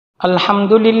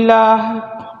আলহামদুলিল্লাহ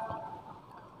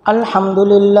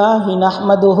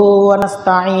নাহমাদুহু ওয়া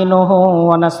নাস্তাঈনুহু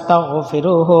ওয়া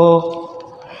নাস্তাগফিরুহু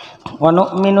ওয়া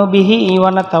নু'মিনু বিহি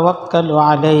ওয়া নাতাওয়াক্কালু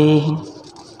আলাইহি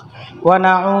ওয়া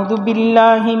নাউযু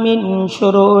বিল্লাহি মিন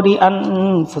শুরুরি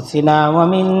আনফুসিনা ওয়া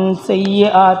মিন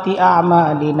সাইয়্যাতি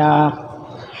আ'মালিনা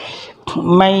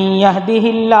মান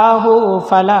ইয়াহদিহিল্লাহু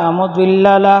ফালা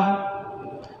মুদিল্লা লাহু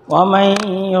ওয়া মান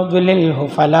ইউদ্লিলহু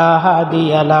ফালা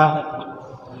হাদিয়া লাহু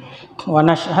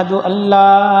ونشهد أن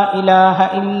لا إله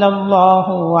إلا الله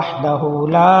وحده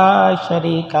لا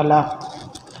شريك له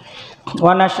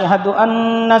ونشهد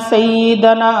أن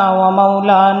سيدنا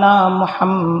ومولانا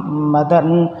محمدا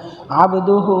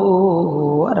عبده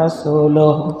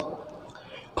ورسوله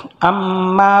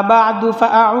أما بعد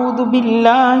فأعوذ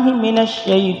بالله من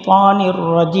الشيطان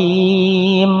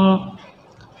الرجيم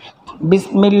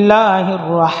بسم الله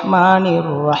الرحمن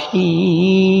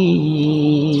الرحيم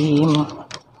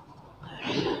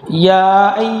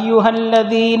يا أيها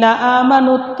الذين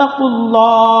آمنوا اتقوا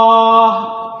الله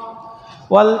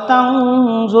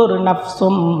ولتنظر نفس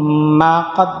ما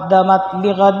قدمت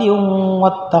لغد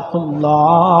واتقوا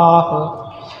الله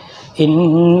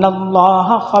إن الله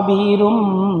خبير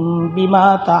بما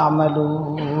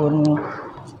تعملون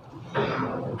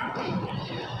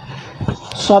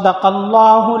صدق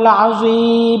الله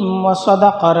العظيم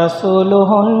وصدق رسوله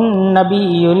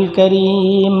النبي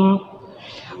الكريم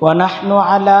ونحن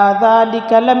على ذلك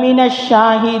لمن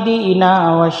الشاهدين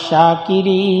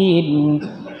والشاكرين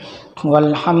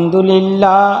والحمد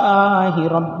لله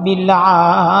رب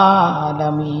العالمين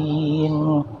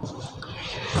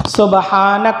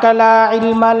سبحانك لا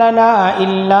علم لنا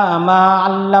إلا ما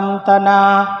علمتنا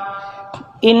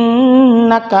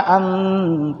إنك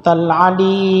أنت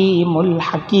العليم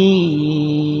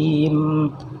الحكيم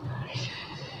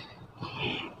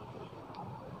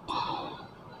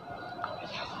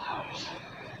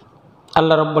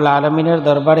আল্লাহ রব্বুল আলমিনের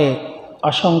দরবারে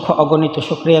অসংখ্য অগণিত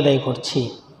শুকরিয়া আদায় করছি।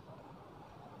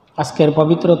 আজকের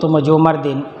পবিত্রতম জুমার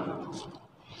দিন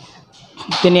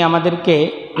তিনি আমাদেরকে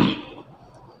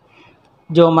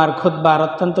জুমার খুতবার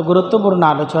অত্যন্ত গুরুত্বপূর্ণ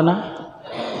আলোচনা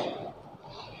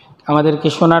আমাদেরকে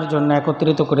শোনার জন্য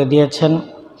একত্রিত করে দিয়েছেন।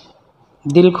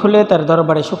 দিল খুলে তার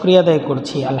দরবারে শুকরিয়া আদায়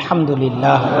করছি।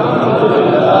 আলহামদুলিল্লাহ।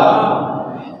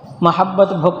 মহাব্বত,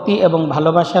 ভক্তি এবং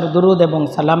ভালোবাসার দুরুদ এবং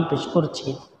সালাম পেশ করছি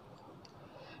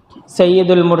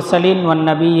সৈয়দুল মুরসালিন ওয়ান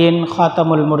নবিয়িন,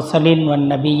 খাতামুল মুরসালিন ওয়ান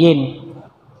নবিয়িন,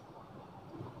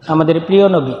 আমাদের প্রিয়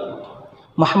নবী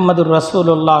মুহাম্মদুর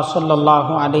রাসূলুল্লাহ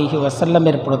সাল্লাল্লাহু আলাইহি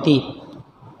ওয়াসাল্লামের প্রতি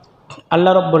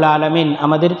আল্লাহ রব্বুল আলামিন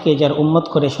আমাদেরকে যার উম্মত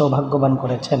করে সৌভাগ্যবান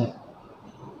করেছেন।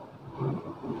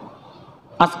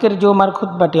 আজকের জুমার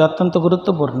খুতবাটি অত্যন্ত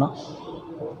গুরুত্বপূর্ণ।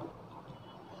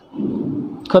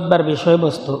 খুতবার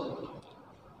বিষয়বস্তু,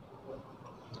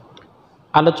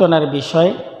 আলোচনার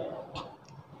বিষয়,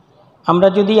 আমরা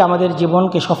যদি আমাদের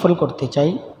জীবনকে সফল করতে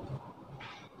চাই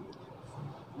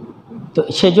তো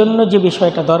সেজন্য যে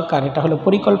বিষয়টা দরকার এটা হলো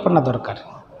পরিকল্পনা দরকার।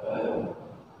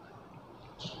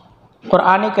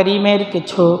 কোরআনে কারীমের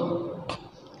কিছু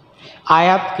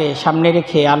আয়াতকে সামনে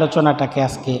রেখে আলোচনাটাকে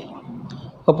আজকে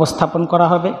উপস্থাপন করা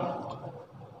হবে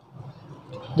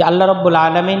যে আল্লাহ রব্বুল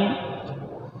আলামিন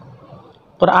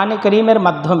কোরআনে কারীমের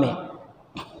মাধ্যমে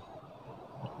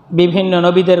বিভিন্ন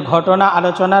নবীদের ঘটনা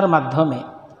আলোচনার মাধ্যমে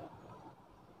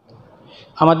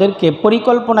আমাদেরকে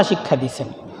পরিকল্পনা শিক্ষা দিয়েছেন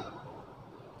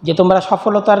যে তোমরা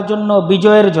সফলতার জন্য,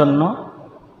 বিজয়ের জন্য,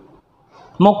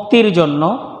 মুক্তির জন্য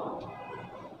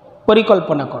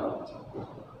পরিকল্পনা করো।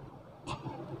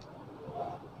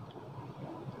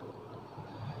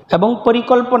 এবং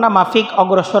পরিকল্পনা মাফিক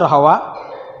অগ্রসর হওয়া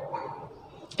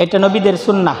এটা নবীদের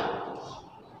সুন্নাহ।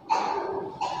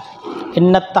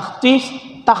 ইন্নাত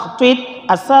তাখতিত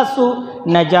আসাসু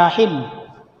নাজাহিন,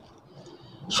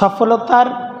 সফলতার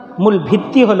মূল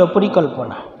ভিত্তি হলো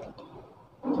পরিকল্পনা।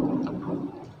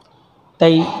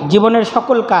 তাই জীবনের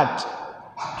সকল কাজ,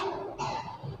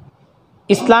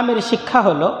 ইসলামের শিক্ষা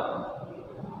হলো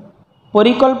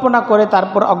পরিকল্পনা করে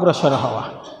তারপর অগ্রসর হওয়া।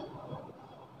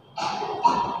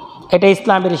 এটা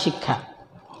ইসলামের শিক্ষা।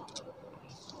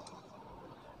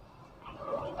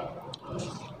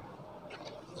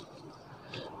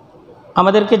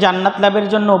 আমাদেরকে জান্নাত লাভের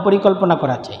জন্য পরিকল্পনা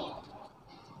করা চাই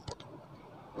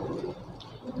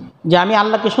যে আমি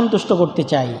আল্লাহকে সন্তুষ্ট করতে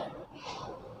চাই,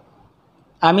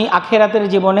 আমি আখিরাতের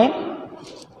জীবনে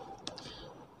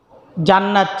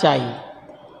জান্নাত চাই,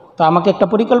 তো আমাকে একটা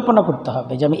পরিকল্পনা করতে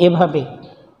হবে যে আমি এভাবে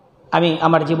আমি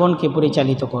আমার জীবনকে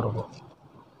পরিচালিত করব।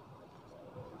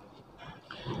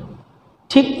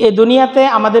 ঠিক এই দুনিয়াতে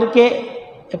আমাদেরকে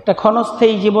একটা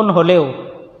ক্ষণস্থায়ী জীবন হলেও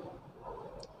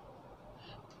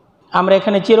আমরা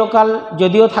এখানে চিরকাল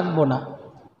যদিও থাকব না,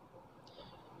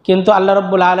 কিন্তু আল্লাহ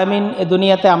রাব্বুল আলামিন এই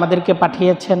দুনিয়াতে আমাদেরকে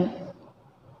পাঠিয়েছেন,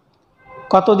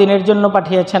 কত দিনের জন্য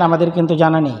পাঠিয়েছেন আমাদের কিন্তু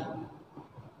জানা নেই।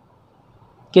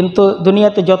 কিন্তু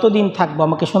দুনিয়াতে যতদিন থাকবো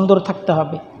আমাকে সুন্দর থাকতে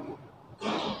হবে,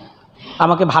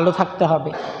 আমাকে ভালো থাকতে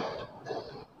হবে।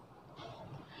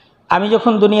 আমি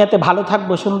যখন দুনিয়াতে ভালো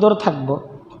থাকবো, সুন্দর থাকবো,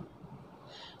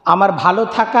 আমার ভালো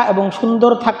থাকা এবং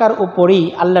সুন্দর থাকার উপরই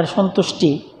আল্লাহর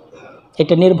সন্তুষ্টি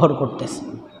এটা নির্ভর করতেছে।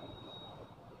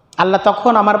 আল্লাহ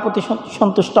তখন আমার প্রতি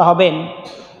সন্তুষ্ট হবেন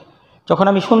যখন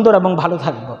আমি সুন্দর এবং ভালো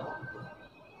থাকব।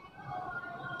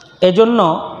 এজন্য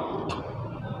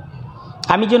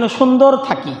আমি যেন সুন্দর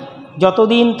থাকি,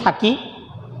 যতদিন থাকি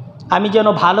আমি যেন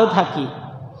ভালো থাকি,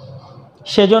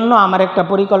 সেজন্য আমার একটা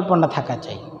পরিকল্পনা থাকা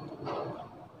চাই।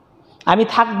 আমি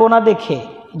থাকবো না দেখে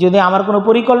যদি আমার কোনো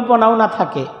পরিকল্পনাও না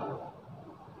থাকে,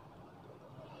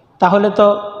 তাহলে তো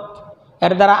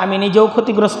এর দ্বারা আমি নিজেও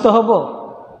ক্ষতিগ্রস্ত হব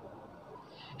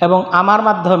এবং আমার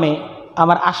মাধ্যমে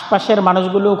আমার আশপাশের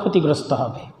মানুষগুলোও ক্ষতিগ্রস্ত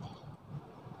হবে।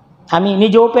 আমি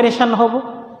নিজেও পেরেশান হব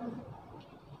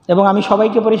এবং আমি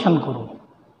সবাইকে পেরেশান করব।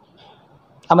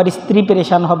 আমার স্ত্রী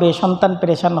পেরেশান হবে, সন্তান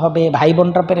পেরেশান হবে, ভাই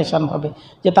বোনরা পেরেশান হবে,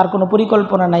 যে তার কোনো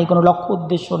পরিকল্পনা নাই, কোনো লক্ষ্য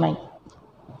উদ্দেশ্য নাই।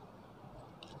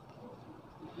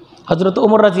 হযরত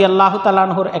ওমর রাদিয়াল্লাহু তাআলা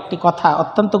আনহুর একটি কথা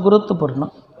অত্যন্ত গুরুত্বপূর্ণ,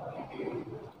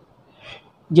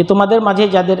 যে তোমাদের মাঝে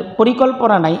যাদের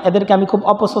পরিকল্পনা নাই এদেরকে আমি খুব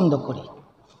অপছন্দ করি।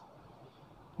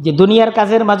 যে দুনিয়ার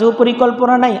কাজের মাঝেও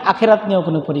পরিকল্পনা নাই, আখিরাত নিয়েও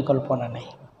কোনো পরিকল্পনা নাই।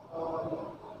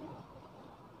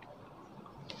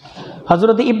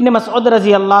 হযরত ইবনে মাসউদ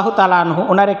রাদিয়াল্লাহু তাআলা আনহু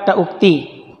ওনার একটা উক্তি,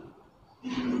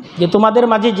 যে তোমাদের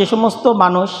মাঝে যে সমস্ত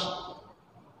মানুষ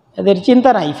এদের চিন্তা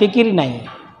নাই, ফিকির নাই,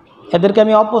 এদেরকে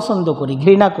আমি অপছন্দ করি,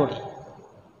 ঘৃণা করি।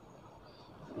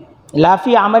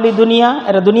 লাফি আমালি দুনিয়া,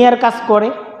 এরা দুনিয়ার কাজ করে,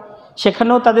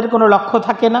 সেখানেও তাদের কোনো লক্ষ্য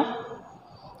থাকে না।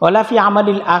 ওয়ালাফি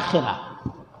আমালিল আখিরা,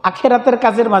 আখিরাতের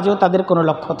কাজের মাঝেও তাদের কোনো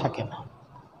লক্ষ্য থাকে না।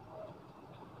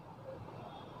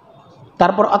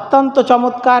 তারপর অত্যন্ত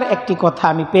চমৎকার একটি কথা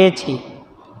আমি পেয়েছি।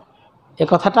 এ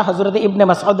কথাটা হযরত ইবনে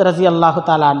মাসউদ রাদিয়াল্লাহু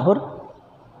তাআলা আনহুর,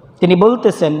 তিনি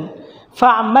বলতেছেন,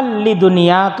 ফাআমাল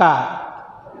লিদুনিয়াকা,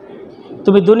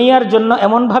 তুমি দুনিয়ার জন্য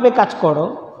এমনভাবে কাজ করো,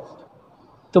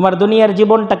 তোমার দুনিয়ার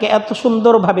জীবনটাকে এত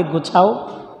সুন্দরভাবে গুছাও,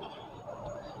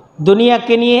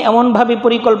 দুনিয়াকে নিয়ে এমনভাবে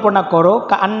পরিকল্পনা করো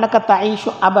কাআন্নাকা তাঈশু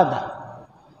আবাদা,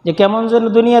 যে কেমন যেন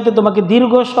দুনিয়াতে তোমাকে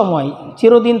দীর্ঘ সময়,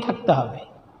 চিরদিন থাকতে হবে।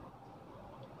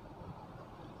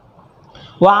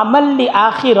 ওয়া আমাল্লি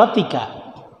আখিরাতিকা,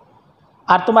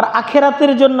 আর তোমার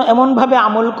আখিরাতের জন্য এমনভাবে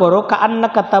আমল করো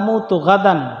কাআন্নাকা তামুতু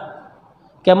গাদান,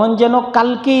 কেমন যেন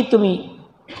কালকেই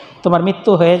তোমার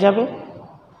মৃত্যু হয়ে যাবে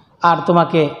আর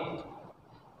তোমাকে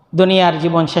দুনিয়ার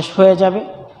জীবন শেষ হয়ে যাবে।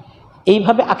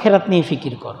 এইভাবে আখিরাত নিয়ে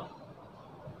ফিকির করো।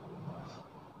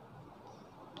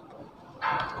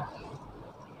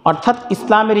 অর্থাৎ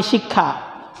ইসলামের শিক্ষা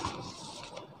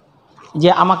যে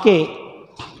আমাকে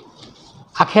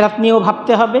আখিরাত নিয়েও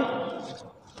ভাবতে হবে,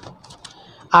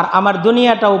 আর আমার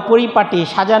দুনিয়াটাও পরিপাটি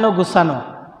সাজানো গুছানো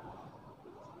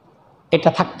এটা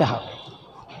থাকতে হবে।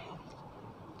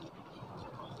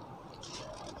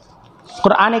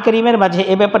 কোরআনে কারীমের মাঝে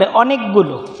এ ব্যাপারে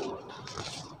অনেকগুলো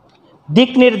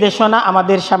দিক নির্দেশনা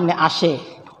আমাদের সামনে আসে।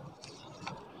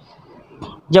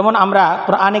 যেমন আমরা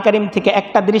কোরআনে কারীম থেকে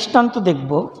একটা দৃষ্টান্ত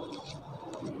দেখব,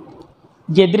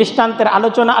 যে দৃষ্টান্তের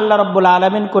আলোচনা আল্লাহ রাব্বুল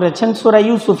আলামিন করেছেন সূরা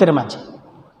ইউসুফের মাঝে।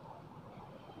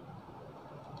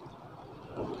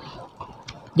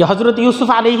 যে হযরত ইউসুফ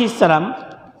আলাইহিস সালাম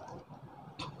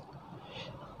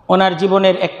ওনার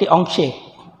জীবনের একটি অংশে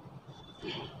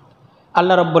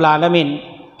আল্লাহ রাব্বুল আলামিন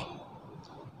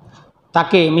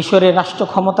তাকে মিশরের রাষ্ট্র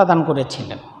ক্ষমতা দান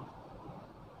করেছিলেন,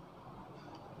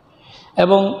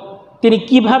 এবং তিনি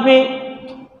কিভাবে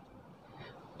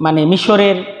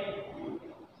মিশরের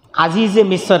আজিজে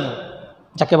মিসর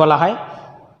যাকে বলা হয়,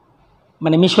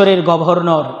 মিশরের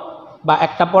গভর্নর বা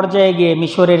একটা পর্যায়ে গিয়ে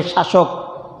মিশরের শাসক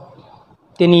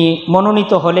তিনি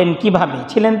মনোনীত হলেন, কিভাবে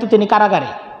ছিলেন তো তিনি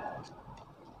কারাগারে।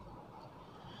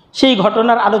 সেই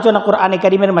ঘটনার আলোচনা কোরআনে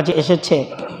কারীমের মাঝে এসেছে,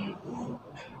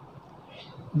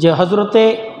 যে হযরতে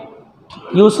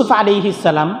ইউসুফ আলাইহিস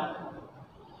সালাম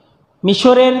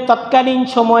মিশরের তৎকালীন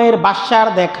সময়ের বাদশার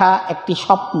দেখা একটি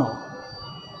স্বপ্ন,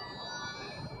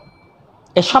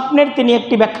 এই স্বপ্নের তিনি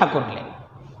একটি ব্যাখ্যা করলেন।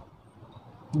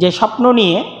 যে স্বপ্ন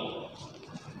নিয়ে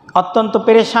অত্যন্ত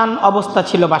পেরেশান অবস্থা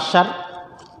ছিল বাদশার,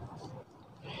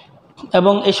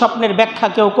 এবং এই স্বপ্নের ব্যাখ্যা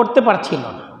কেউ করতে পারছিল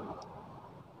না।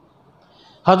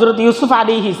 হযরত ইউসুফ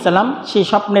আলাইহিস সালাম সেই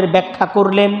স্বপ্নের ব্যাখ্যা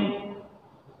করলেন,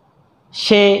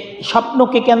 সে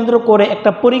স্বপ্নকে কেন্দ্র করে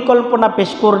একটা পরিকল্পনা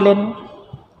পেশ করলেন,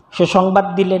 সুসংবাদ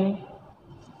দিলেন,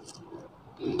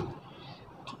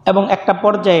 এবং একটা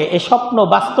পর্যায়ে এই স্বপ্ন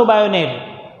বাস্তবায়নের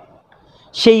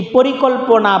সেই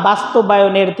পরিকল্পনা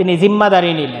বাস্তবায়নের তিনি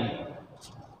জিম্মাদারি নিলেন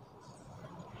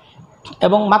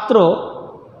এবং মাত্র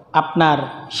আপনার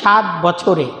 7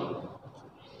 বছরে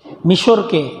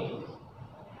মিশরকে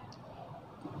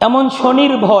এমন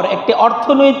স্বনির্ভর একটি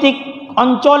অর্থনৈতিক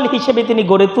অঞ্চল হিসেবে তিনি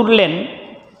গড়ে তুললেন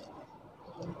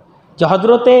যে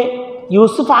হযরতে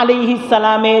ইউসুফ আলাইহিস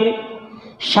সালামের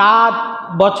 7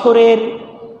 বছরের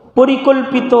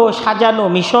পরিকল্পিত সাজানো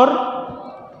মিশর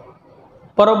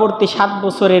পরবর্তী 7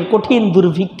 বছরের কঠিন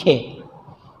দুর্ভিক্ষে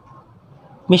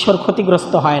মিশর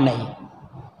ক্ষতিগ্রস্ত হয় নাই,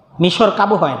 মিশর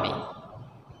কাবু হয় নাই।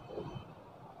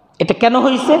 এটা কেন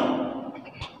হয়েছে?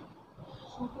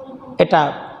 এটা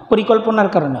পরিকল্পনার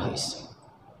কারণে হয়েছে।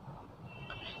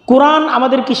 কোরআন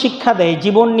আমাদেরকে শিক্ষা দেয়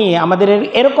জীবন নিয়ে আমাদের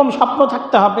এরকম স্বপ্ন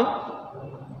থাকতে হবে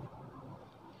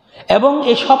এবং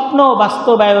এই স্বপ্ন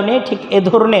বাস্তবায়নে ঠিক এ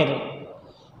ধরনের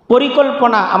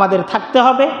পরিকল্পনা আমাদের থাকতে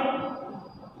হবে,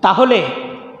 তাহলে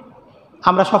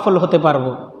আমরা সফল হতে পারব।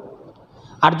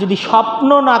 আর যদি স্বপ্ন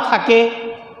না থাকে,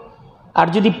 আর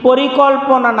যদি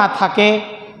পরিকল্পনা না থাকে,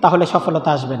 তাহলে সফলতা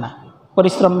আসবে না,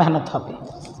 পরিশ্রম মেহনত হবে।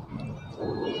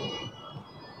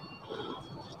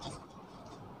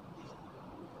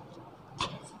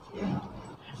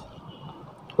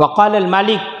 ওয়াকাল আল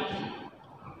মালিক,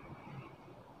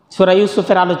 সূরা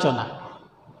ইউসুফের আলোচনা।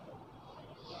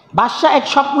 বাদশাহ এক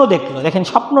স্বপ্ন দেখলো। দেখেন,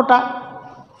 স্বপ্নটা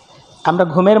আমরা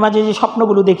ঘুমের মাঝে যে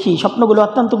স্বপ্নগুলো দেখি, স্বপ্নগুলো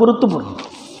অত্যন্ত গুরুত্বপূর্ণ।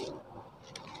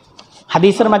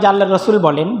 হাদিসের মাঝে আল্লাহর রাসূল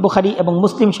বলেন, বুখারী এবং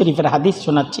মুসলিম শরীফের হাদিস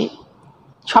শোনাচ্ছি,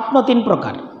 স্বপ্ন 3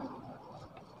 প্রকার।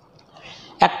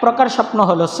 এক প্রকার স্বপ্ন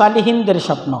হলো সালিহিনদের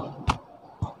স্বপ্ন।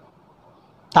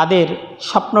 তাদের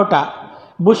স্বপ্নটা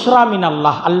বুশরা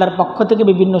মিনাল্লাহ, আল্লাহর পক্ষ থেকে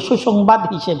বিভিন্ন সুসংবাদ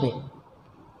হিসেবে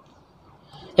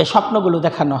এই স্বপ্নগুলো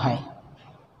দেখানো হয়।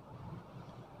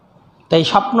 তাই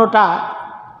স্বপ্নটা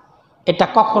এটা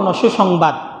কখনো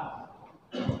সুসংবাদ।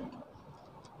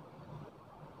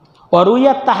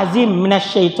 ওয়ারুইয়া তাহজিম মিনাশ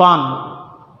শাইতান,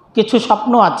 কিছু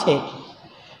স্বপ্ন আছে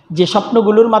যে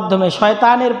স্বপ্নগুলোর মাধ্যমে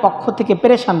শয়তানের পক্ষ থেকে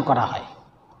পেরেশান করা হয়।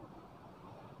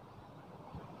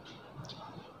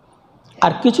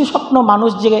 আর কিছু স্বপ্ন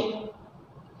মানুষ যে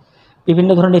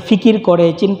বিভিন্ন ধরনের ফিকির করে,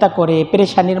 চিন্তা করে,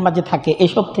 পেরেশানির মাঝে থাকে,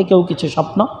 এসব থেকেও কিছু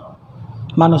স্বপ্ন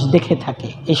মানুষ দেখে থাকে।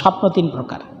 এই স্বপ্ন 3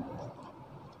 প্রকার।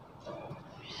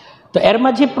 তো এর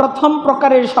মাঝে প্রথম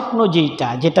প্রকারের স্বপ্ন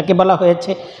যেটাকে বলা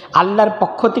হয়েছে আল্লাহর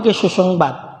পক্ষ থেকে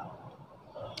সুসংবাদ,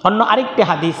 অন্য আরেকটি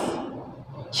হাদিস,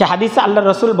 সে হাদিসে আল্লাহর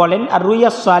রাসূল বলেন, আর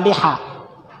রুইয়া সালিহা,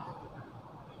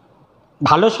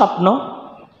 ভালো স্বপ্ন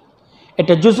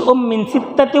এটা জুজউম মিন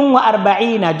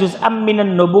 46 জুজআম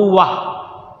মিনান নবুওয়াহ,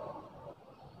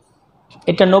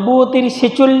 এটা নবুয়তির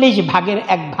 46 ভাগের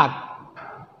 1 ভাগ।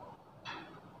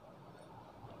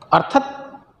 অর্থাৎ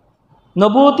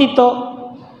নবুয়তি তো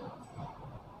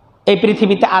এই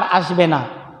পৃথিবীতে আর আসবে না,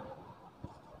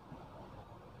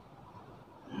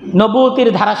 নবুয়তির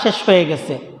ধারা শেষ হয়ে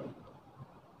গেছে,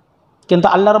 কিন্তু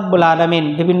আল্লাহ রাব্বুল আলামিন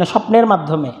বিভিন্ন স্বপ্নের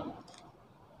মাধ্যমে,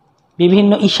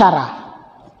 বিভিন্ন ইশারা,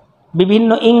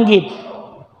 বিভিন্ন ইঙ্গিত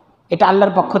এটা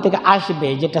আল্লাহর পক্ষ থেকে আসবে,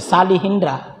 যেটা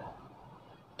সালিহিনরা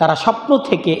তারা স্বপ্ন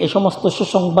থেকে এই সমস্ত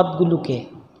সুসংবাদগুলোকে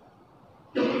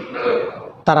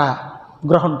তারা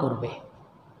গ্রহণ করবে।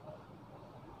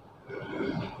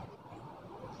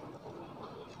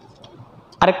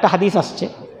 আরেকটা হাদিস আসছে,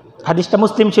 হাদিসটা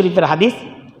মুসলিম শরীফের হাদিস,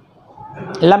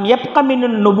 লাম ইয়াবকা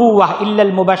মিনান নবুওয়াহ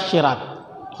ইল্লাল মুবাশশিরাত,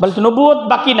 বলতে নবুয়ত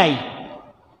বাকি নাই,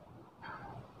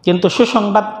 কিন্তু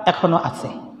সুসংবাদ এখনো আছে।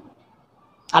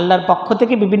 আল্লাহর পক্ষ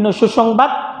থেকে বিভিন্ন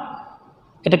সুসংবাদ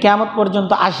এটা কিয়ামত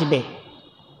পর্যন্ত আসবে।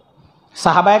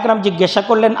 সাহাবা একরাম জিজ্ঞাসা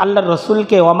করলেন আল্লাহর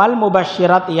রাসূলকে, ওয়ামাল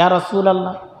মুবাশশিরাত ইয়া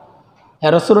রাসূলুল্লাহ,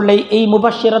 ইয়া রাসূলুল্লাহ এই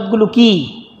মুবাশশিরাতগুলো কি,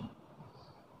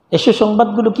 এই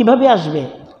সুসংবাদগুলো কিভাবে আসবে?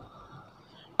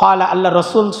 ক্বালা, আল্লাহ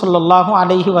রাসূল সাল্লাল্লাহু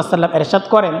আলাইহি ওয়াসাল্লাম ইরশাদ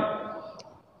করেন,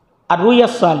 আর রুইয়া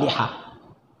সালিহা,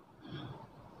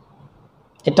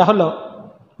 এটা হলো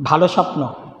ভালো স্বপ্ন।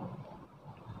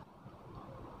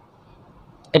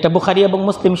 এটা বুখারী এবং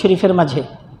মুসলিম শরীফের মাঝে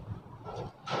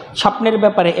স্বপ্নের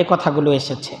ব্যাপারে এ কথাগুলো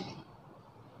এসেছে।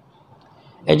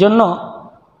 এজন্য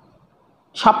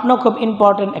স্বপ্ন খুব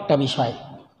ইম্পর্টেন্ট একটা বিষয়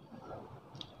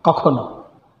কখনো।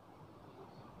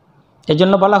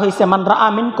 এজন্য বলা হয়েছে, মান রাআ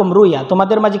মিনকুম রুয়া,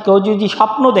 তোমাদের মাঝে কেউ যদি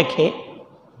স্বপ্ন দেখে,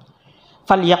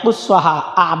 ফালইয়াকুসসাহা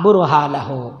আ'বুরহা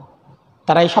লাহু,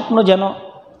 তারা এই স্বপ্ন যেন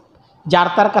যার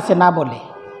তার কাছে না বলে।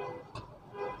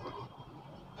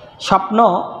 স্বপ্ন,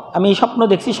 আমি এই স্বপ্ন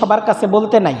দেখছি, সবার কাছে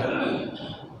বলতে নাই,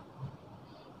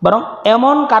 বরং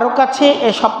এমন কারো কাছে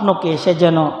এ স্বপ্নকে সে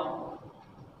যেন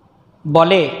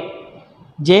বলে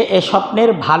যে এ স্বপ্নের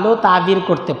ভালো তাবির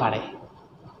করতে পারে।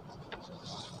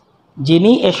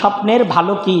 যিনি এ স্বপ্নের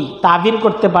ভালো কি তাবির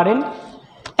করতে পারেন,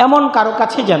 এমন কারো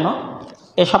কাছে যেন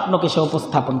এ স্বপ্নকে সে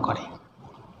উপস্থাপন করে।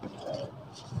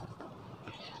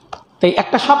 তো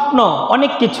একটা স্বপ্ন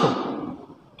অনেক কিছু,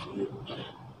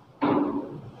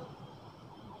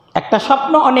 একটা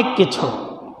স্বপ্ন অনেক কিছু।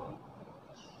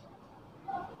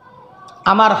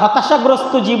 আমার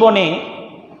হতাশাগ্রস্ত জীবনে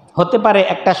হতে পারে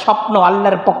একটা স্বপ্ন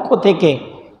আল্লাহর পক্ষ থেকে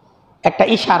একটা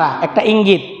ইশারা, একটা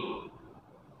ইঙ্গিত,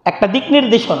 একটা দিক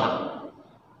নির্দেশনা।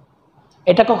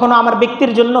 এটা কখনো আমার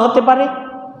ব্যক্তির জন্য হতে পারে,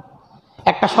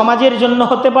 একটা সমাজের জন্য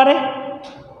হতে পারে,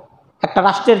 একটা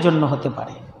রাষ্ট্রের জন্য হতে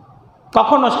পারে,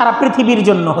 কখনো সারা পৃথিবীর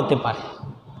জন্য হতে পারে।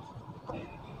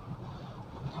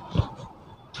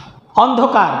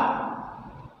 অন্ধকার,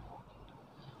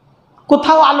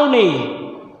 কোথাও আলো নেই,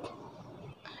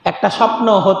 একটা স্বপ্ন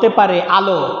হতে পারে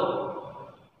আলো,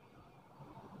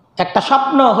 একটা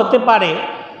স্বপ্ন হতে পারে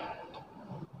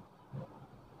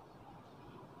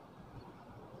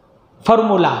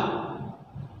ফর্মুলা,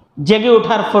 জেগে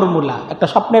ওঠার ফর্মুলা, একটা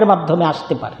স্বপ্নের মাধ্যমে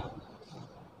আসতে পারে।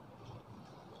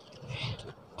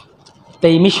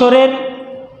 তাই মিশরের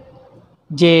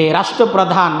যে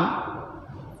রাষ্ট্রপ্রধান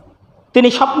তিনি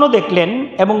স্বপ্ন দেখলেন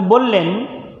এবং বললেন,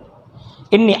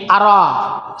 ইন্নী আরা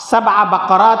সাবআ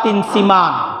বাকারাতিন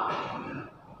সিমান,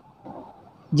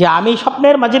 যে আমি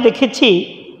স্বপ্নের মাঝে দেখেছি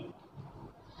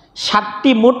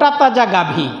 7টি মোটা তাজা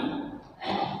গাভী,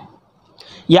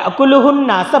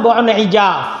 ইয়াকুলুহুন্না সাবউন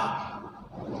ইজাফ,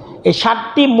 এই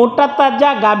 7টি মোটা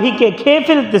তাজা গাভীকে খেয়ে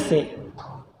ফেলতেছে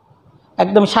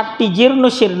একদম 7টি জীর্ণ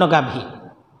শীর্ণ গাভী।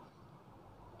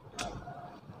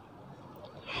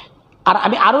 আর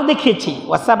আমি আরো দেখেছি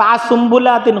ওয়াসাবআ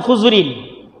সুম্বুলাতিন খুজরিন,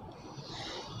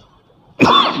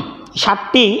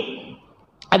 7টি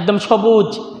একদম সবুজ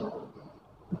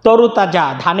তরুতাজা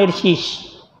ধানের শীষ,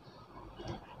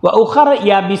 ওয়া উখার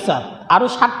ইয়াবিসাত, আরো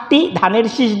 7টি ধানের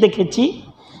শীষ দেখেছি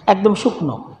একদম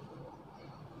শুকনো।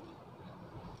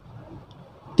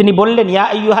 তিনি বললেন, ইয়া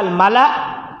আইয়ুহাল মালা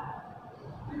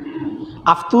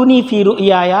আফতুনি ফি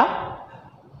রুইয়া,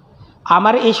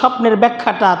 আমার এই স্বপ্নের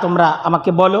ব্যাখ্যাটা তোমরা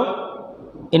আমাকে বলো।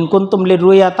 ইন কুনতুম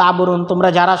লিরুইয়া তা'বুরুন, তোমরা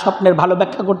যারা স্বপ্নের ভালো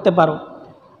ব্যাখ্যা করতে পারো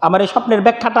আমার এই স্বপ্নের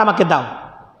ব্যাখ্যাটা আমাকে দাও।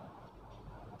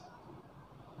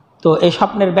 তো এই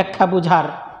স্বপ্নের ব্যাখ্যা বুঝার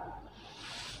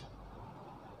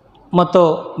মতো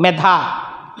মেধা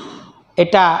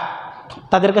এটা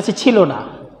তাদের কাছে ছিল না।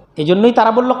 এই জন্যই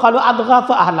তারা বলল কালু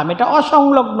আদগাসু আহলাম, এটা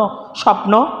অসংলগ্ন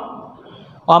স্বপ্ন।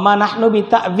 ওমা নাহনু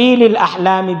বিতা'বিলিল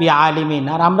আহলামি বিআলিমিন,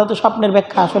 আর আমরা তো স্বপ্নের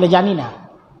ব্যাখ্যা আসলে জানি না,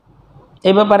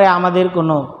 এই ব্যাপারে আমাদের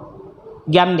কোনো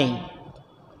জ্ঞান নেই।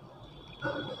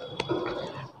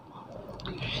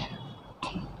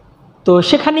 তো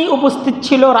সেখানেই উপস্থিত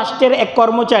ছিল রাষ্ট্রের এক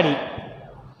কর্মচারী,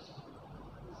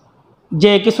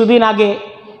 যে কিছুদিন আগে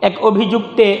এক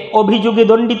অভিযোগে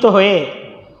দণ্ডিত হয়ে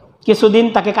কিছুদিন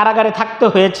তাকে কারাগারে থাকতে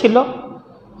হয়েছিল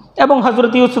এবং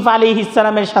হযরত ইউসুফ আলাইহিস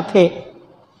সালামের সাথে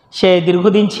সে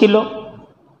দীর্ঘদিন ছিল।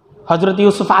 হযরত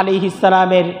ইউসুফ আলাইহিস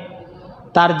সালামের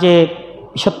তার যে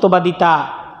সত্যবাদিতা,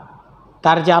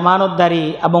 তার যে আমানতদারি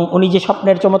এবং উনি যে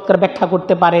স্বপ্নের চমৎকার ব্যাখ্যা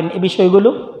করতে পারেন, এই বিষয়গুলো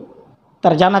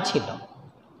তার জানা ছিল।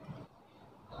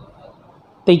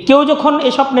 তাই কেউ যখন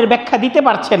এই স্বপ্নের ব্যাখ্যা দিতে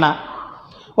পারছে না,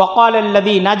 ওয়াকাল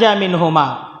আল্লাযী নাজা মিনহুমা,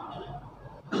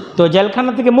 তো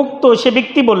জেলখানা থেকে মুক্ত সে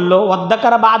ব্যক্তি বলল,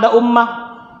 ওয়াদ্দাকারা বাদা উম্মাহ,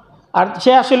 আর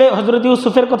সে আসলে হযরত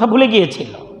ইউসুফের কথা ভুলে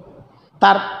গিয়েছিল।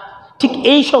 তার ঠিক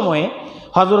এই সময়ে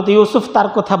হযরত ইউসুফ তার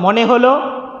কথা মনে হলো।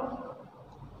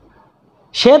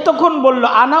 সে তখন বলল,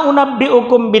 আনা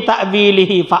উনাব্বিউকুম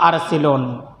বিতা'বিলিহি ফাআরসিলুন,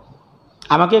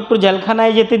 আমাকে একটু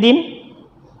জেলখানায় যেতে দিন,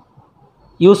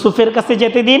 ইউসুফের কাছে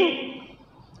যেতে দিন,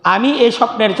 আমি এই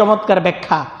স্বপ্নের চমৎকার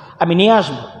ব্যাখ্যা আমি নিয়ে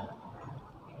আসব।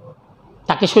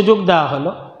 তাকে সুযোগ দেওয়া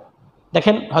হলো।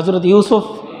 দেখেন হযরত ইউসুফ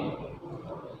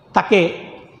তাকে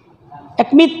এক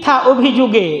মিথ্যা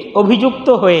অভিযোগে অভিযুক্ত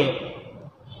হয়ে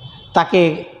তাকে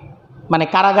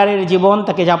কারাগারের জীবন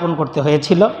তাকে যাপন করতে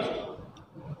হয়েছিল।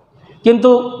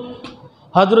 কিন্তু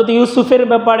হযরত ইউসুফের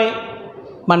ব্যাপারে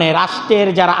রাষ্ট্রের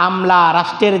যারা আমলা,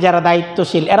 রাষ্ট্রের যারা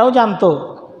দায়িত্বশীল, এরাও জানতো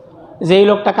যে এই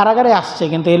লোকটা কারাগারে আসছে,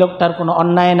 কিন্তু এই লোকটার কোনো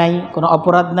অন্যায় নাই, কোনো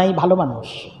অপরাধ নাই, ভালো মানুষ,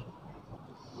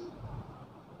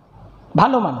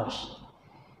 ভালো মানুষ।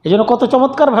 এই জন্য কত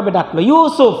চমৎকারভাবে ডাকলো,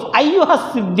 ইউসুফ আইয়ুহাস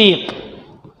সিদ্দিক,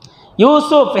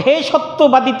 ইউসুফ হে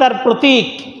সত্যবাদিতার প্রতীক।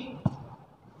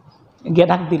 গিয়ে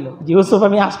ডাক দিল, ইউসুফ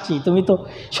আমি আসছি, তুমি তো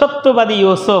সত্যবাদী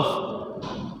ইউসুফ।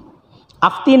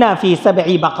 আফতিনা ফি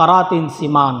সাবঈ বাকারাতিন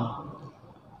সিমান,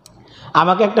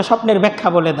 আমাকে একটা স্বপ্নের ব্যাখ্যা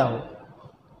বলে দাও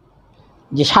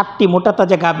যে 7টি মোটা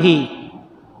তাজা গাভী,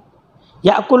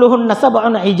 ইয়াকুলুহুন্না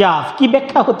সাবউন ইজাফ, কি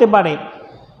ব্যাখ্যা হতে পারে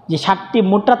যে 7টি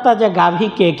মোটা তাজা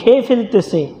গাভীকে খেয়ে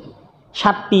ফেলতেছে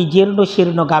 7টি জীর্ণ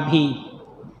শীর্ণ গাভী।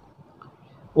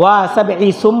 ওয়া সাবঈ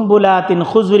সুম্বুলাতিন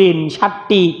খুজরিন,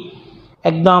 7টি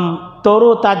একদম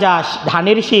তরতাজা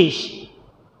ধানের শীষ,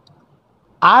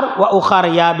 আর ওয়া উখার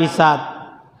ইয়াবিসাত,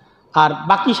 আর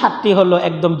বাকি 7টি হলো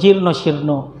একদম জীর্ণ শীর্ণ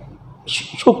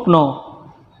শুকনো।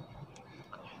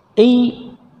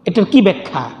 এটার কি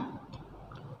ব্যাখ্যা?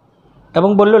 এবং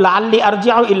বলল লাআল্লি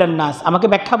আরজিউ ইলান নাস, আমাকে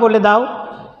ব্যাখ্যা বলে দাও,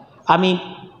 আমি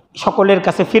সকলের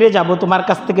কাছে ফিরে যাব তোমার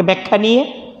কাছ থেকে ব্যাখ্যা নিয়ে।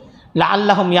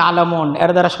 লাআল্লাহুম ইয়ালামুন,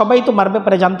 এর দ্বারা সবাই তোমার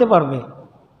ব্যাপারে জানতে পারবে,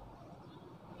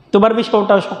 তোমার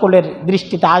বিষয়টাও সকলের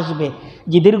দৃষ্টিতে আসবে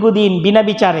যে দীর্ঘদিন বিনা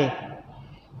বিচারে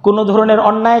কোনো ধরনের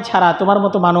অন্যায় ছাড়া তোমার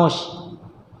মতো মানুষ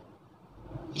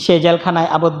সে জেলখানায়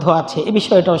আবদ্ধ আছে, এই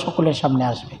বিষয়টাও সকলের সামনে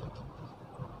আসবে।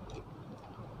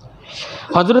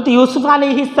 হযরত ইউসুফ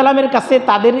আলাইহিস সালামের কাছে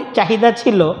তাদের চাহিদা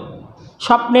ছিল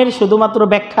স্বপ্নের শুধুমাত্র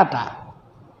ব্যাখ্যাটা,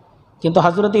 কিন্তু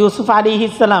হযরত ইউসুফ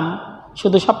আলাইহিস সালাম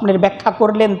শুধু স্বপ্নের ব্যাখ্যা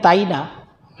করলেন তাই না,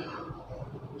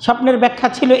 স্বপ্নের ব্যাখ্যা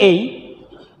ছিল এই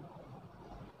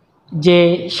যে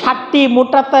 7টি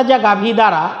মোটা তাজা গাভী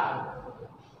দ্বারা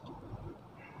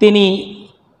তিনি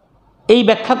এই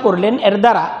ব্যাখ্যা করলেন, এর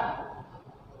দ্বারা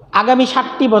আগামী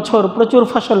 7টি বছর প্রচুর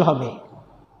ফসল হবে,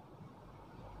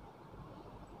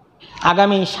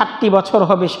 আগামী 7টি বছর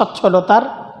হবে সচ্ছলতার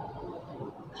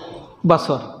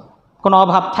বছর, কোনো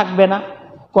অভাব থাকবে না,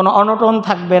 কোনো অনটন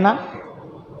থাকবে না,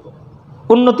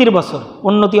 উন্নতির বছর,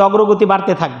 উন্নতি অগ্রগতি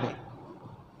বাড়তে থাকবে।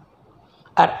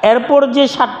 আর এরপর যে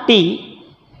 7টি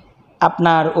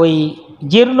আপনার ওই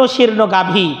জীর্ণ শীর্ণ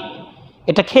গাভী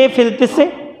এটা খেয়ে ফেলতেছে,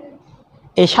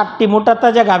 এই 7টি মোটা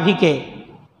তাজা গাভীকে,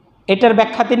 এটার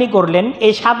ব্যাখ্যা তিনি করলেন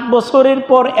এই 7 বছরের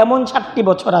পর এমন 7টি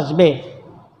বছর আসবে,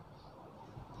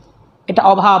 এটা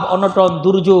অভাব অনটন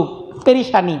দুর্যোগ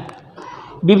পেরেশানি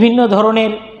বিভিন্ন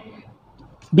ধরনের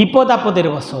বিপদ আপদের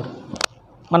বছর,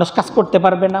 মানুষ কাজ করতে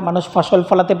পারবে না, মানুষ ফসল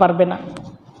ফলাতে পারবে না,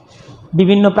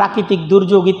 বিভিন্ন প্রাকৃতিক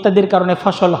দুর্যোগ ইত্যাদির কারণে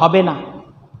ফসল হবে না,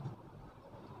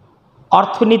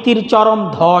 অর্থনীতির চরম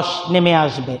ধস নেমে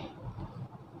আসবে,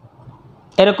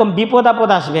 এরকম বিপদ আপদ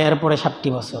আসবে এরপরে 7টি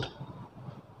বছর।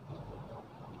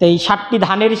 এই 7টি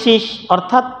ধানের শীষ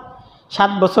অর্থাৎ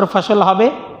 7 বছর ফসল হবে,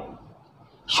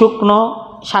 শুকনো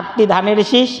 7টি ধানের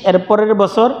শীষ, এর পরের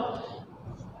বছর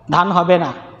ধান হবে না,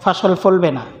 ফসল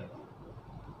ফলবে না।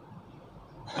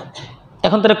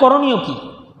 এখন তার করণীয় কি?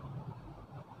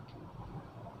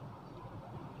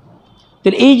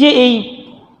 এই যে এই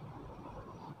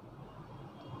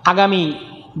আগামী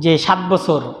যে 7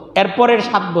 বছর, এরপরের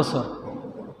 7 বছর,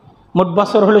 মোট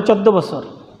বছর হলো 14 বছর,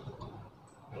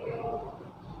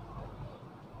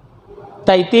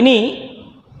 তাই তিনি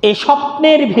এই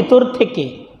স্বপ্নের ভিতর থেকে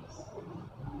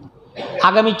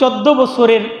আগামী 14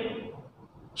 বছরের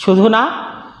শুধু না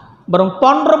বরং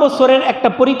 15 বছরের একটা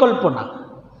পরিকল্পনা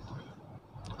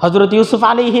হযরত ইউসুফ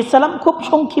আলাইহিস সালাম খুব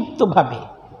সংক্ষিপ্তভাবে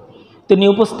তিনি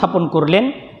উপস্থাপন করলেন।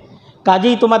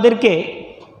 কাজেই তোমাদেরকে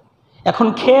এখন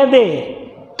খেয়ে দে,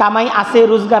 কামাই আছে,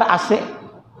 রোজগার আছে,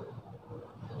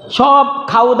 সব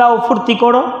খাও দাও ফুর্তি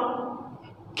করো,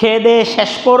 খেয়ে দে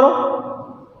শেষ করো।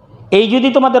 এই যদি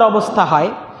তোমাদের অবস্থা হয়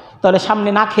তাহলে সামনে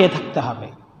না খেয়ে থাকতে হবে,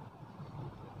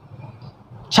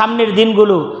 সামনের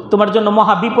দিনগুলো তোমার জন্য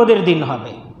মহা বিপদের দিন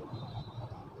হবে।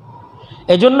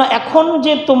 এজন্য এখন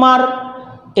যে তোমার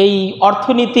এই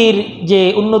অর্থনীতির যে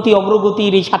উন্নতি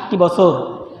অগ্রগতির এই 7টি বছর,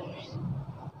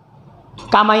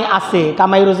 কামাই আছে,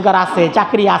 কামাই রোজগার আছে,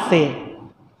 চাকরি আছে,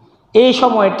 এই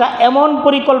সময়টা এমন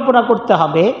পরিকল্পনা করতে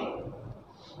হবে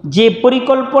যে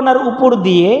পরিকল্পনার উপর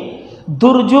দিয়ে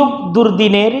দুর্যোগ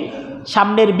দুর্দিনের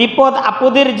সামনের বিপদ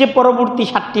আপদের যে পরবর্তী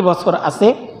 7টি বছর আছে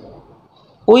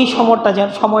ওই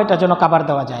সময়টা যেন কাভার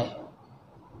দেওয়া যায়,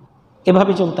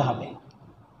 এভাবে চলতে হবে।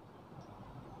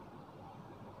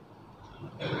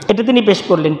 এটা তিনি পেশ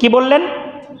করলেন। কি বললেন?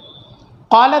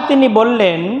 ক্বালা, তিনি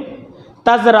বললেন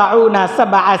তাজরাউনা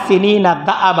সাবআ সিনিনা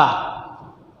দাআবা,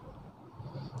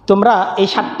 তোমরা এই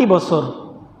 7টি বছর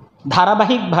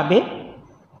ধারাবাহিকভাবে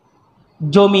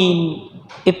জমিন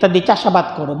ইত্যাদি চাষাবাদ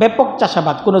করো, ব্যাপক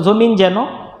চাষাবাদ। কোনো জমিন যেন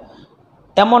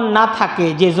এমন না থাকে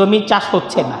যে জমি চাষ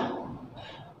হচ্ছে না,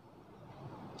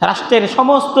 রাষ্ট্রের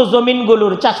সমস্ত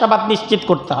জমিনগুলোর চাষাবাদ নিশ্চিত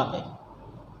করতে হবে।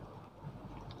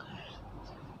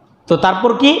 তো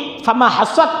তারপর কি? ফামা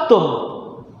হাসাদতুম,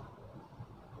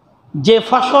 যে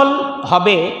ফসল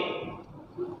হবে,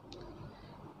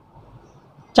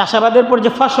 চাষাবাদের পর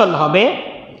যে ফসল হবে,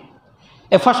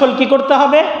 এ ফসল কি করতে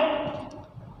হবে?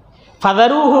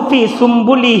 ফাদারুহু ফি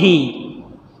সুম্বুলিহি,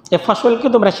 এ ফসলকে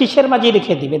তোমরা শীষের মাঝে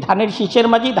রেখে দিবে, ধানের শীষের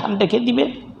মাঝে ধান রেখে দিবে,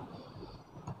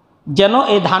 যেন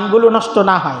এই ধানগুলো নষ্ট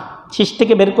না হয়। শীষ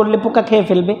থেকে বের করলে পোকা খেয়ে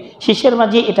ফেলবে, শীষের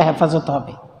মাঝে এটা হেফাজত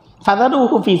হবে।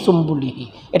 ফাদারুহু ফি সুম্বুলিহি,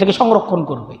 এটাকে সংরক্ষণ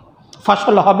করবে।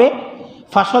 ফসল হবে,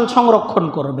 ফসল সংরক্ষণ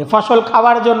করবে, ফসল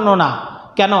খাওয়ার জন্য না,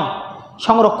 কেন?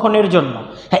 সংরক্ষণের জন্য।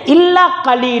 হ্যাঁ, ইল্লা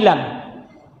কালিলান,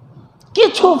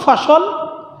 কিছু ফসল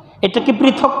এটাকে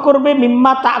পৃথক করবে,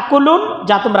 মিম্মা তাকুলুন,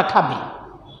 যা তোমরা খাবে,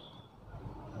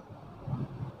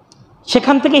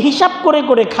 সেখান থেকে হিসাব করে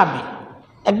করে খাবে,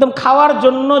 একদম খাওয়ার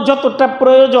জন্য যতটা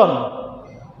প্রয়োজন,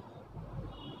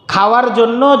 খাওয়ার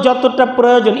জন্য যতটা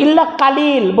প্রয়োজন। ইল্লা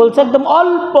কালিল বলছে একদম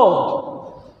অল্প,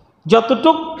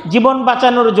 যতটুক জীবন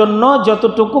বাঁচানোর জন্য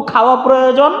যতটুকু খাওয়া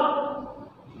প্রয়োজন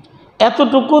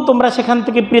এতটুকু তোমরা সেখান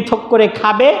থেকে পৃথক করে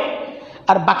খাবে,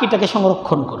 আর বাকিটাকে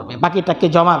সংরক্ষণ করবে, বাকিটাকে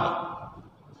জমাবে।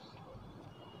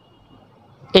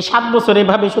 এই 7 বছর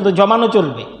এভাবে শুধু জমানো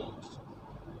চলবে,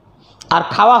 আর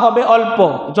খাওয়া হবে অল্প,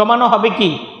 জমানো হবে কি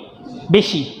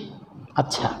বেশি।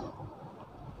 আচ্ছা,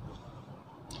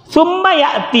 সুম্মা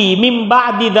ইয়াতি মিন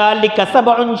বাদি যালিকা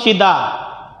সাবউন শিদাদ,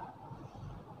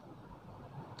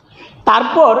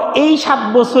 তারপর এই 7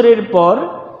 বছরের পর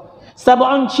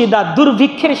সাবউন শিদাদ,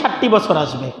 দুর্ভিক্ষের 7টি বছর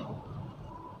আসবে,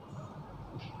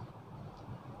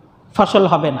 ফসল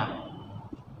হবে না,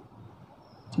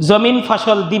 জমিন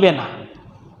ফসল দিবে না।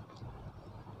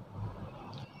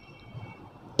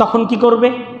 তখন কি করবে?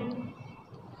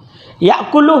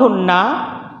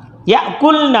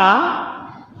 ইয়াকুলনা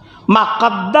মা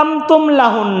কাদ্দামতুম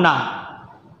লাহুন্না।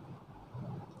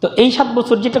 তো এই 7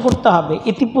 বছর যেটা করতে হবে,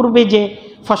 ইতিপূর্বে যে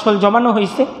ফসল জমানো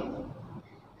হয়েছে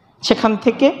সেখান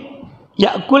থেকে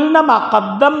ইয়াকুলনা মা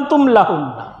কাদ্দামতুম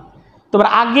লাহুন্না, তোমরা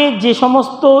আগে যে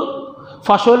সমস্ত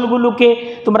ফসলগুলোকে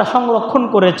তোমরা সংরক্ষণ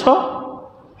করেছ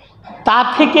তা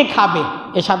থেকে খাবে।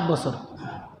 এই 7 বছর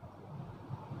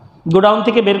গোডাউন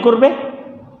থেকে বের করবে,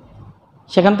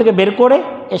 সেখান থেকে বের করে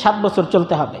এই 7 বছর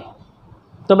চলতে হবে।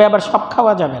 তবে আবার সব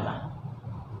খাওয়া যাবে না,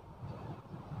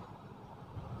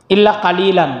 ইল্লা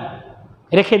কালিলান,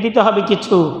 রেখে দিতে হবে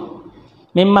কিছু,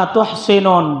 মিম্মা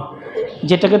তুহসিনুন,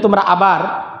 যেটাকে তোমরা আবার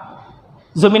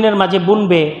জমিনের মাঝে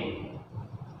বুনবে।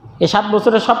 এই 7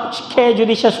 বছরে সব খেয়ে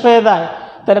যদি শেষ হয়ে যায়,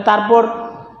 তাহলে তারপর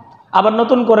আবার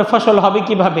নতুন করে ফসল হবে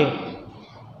কিভাবে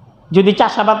যদি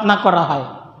চাষাবাদ না করা হয়?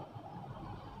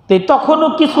 তো তখনও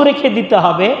কিছু রেখে দিতে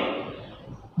হবে,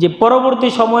 যে পরবর্তী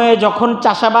সময়ে যখন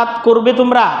চাষাবাদ করবে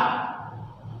তোমরা,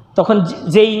 তখন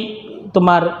যেই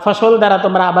তোমার ফসল দ্বারা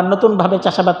তোমরা আবার নতুনভাবে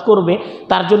চাষাবাদ করবে,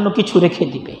 তার জন্য কিছু রেখে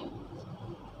দিবে।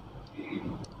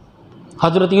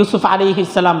 হযরত ইউসুফ আলাইহিস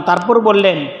সালাম তারপর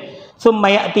বললেন, সুম্মা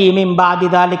ইয়াতি মিন বাদি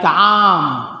যালিকা আম,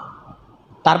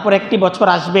 তারপর একটি বছর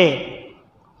আসবে,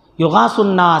 ইউগাসুন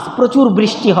নাস, প্রচুর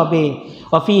বৃষ্টি হবে,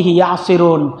 ওয়া ফীহি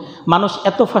ইয়াসিরুন, মানুষ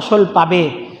এত ফসল পাবে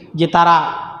যে তারা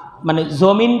মানে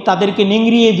জমিন তাদেরকে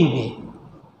নিংড়িয়ে দিবে,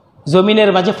 জমিনের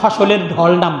মাঝে ফসলের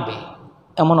ঢল নামবে,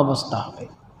 এমন অবস্থা হবে।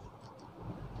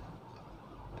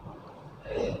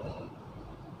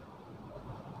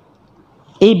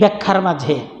 এই ব্যাখ্যার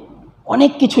মাঝে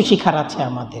অনেক কিছু শিখার আছে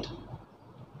আমাদের।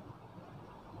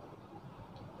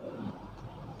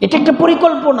 এটা একটা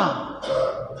পরিকল্পনা,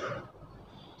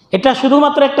 এটা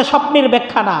শুধুমাত্র একটা স্বপ্নের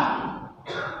ব্যাখ্যা না।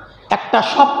 একটা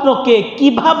স্বপ্নকে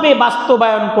কিভাবে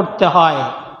বাস্তবায়ন করতে হয়,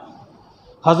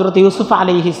 হযরত ইউসুফ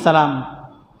আলাইহিস সালাম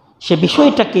সে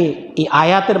বিষয়টাকে এই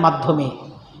আয়াতের মাধ্যমে,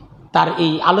 তার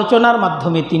এই আলোচনার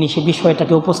মাধ্যমে তিনি সে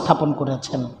বিষয়টাকে উপস্থাপন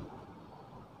করেছেন।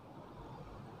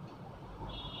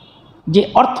 যে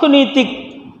অর্থনৈতিক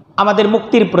আমাদের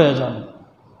মুক্তির প্রয়োজন,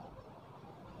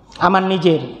 আমার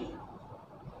নিজের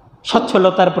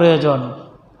সচ্ছলতার প্রয়োজন,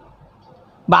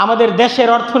 বা আমাদের দেশের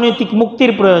অর্থনৈতিক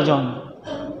মুক্তির প্রয়োজন,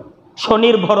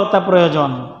 স্বনির্ভরতা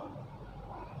প্রয়োজন।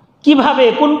 কিভাবে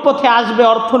কোন পথে আসবে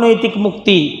অর্থনৈতিক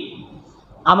মুক্তি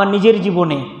আমার নিজের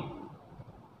জীবনে,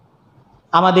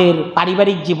 আমাদের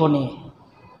পারিবারিক জীবনে,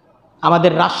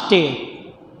 আমাদের রাষ্ট্রে?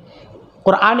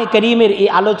 কোরআনে কারীমের এই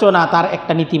আলোচনা তার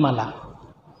একটা নীতিমালা।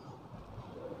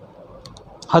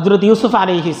 হযরত ইউসুফ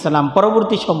আলাইহিস সালাম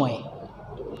পরবর্তী সময়ে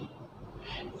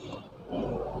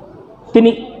তিনি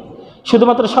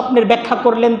শুধুমাত্র স্বপ্নের ব্যাখ্যা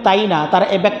করলেন তাই না, তার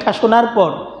এই ব্যাখ্যা শোনার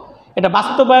পর এটা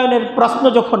বাস্তবায়নের প্রশ্ন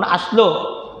যখন আসলো,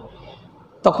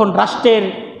 তখন রাষ্ট্রের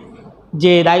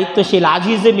যে দায়িত্বশীল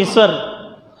আজিজে মিসর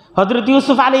হযরত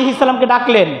ইউসুফ আলাইহিস সালামকে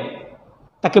ডাকলেন,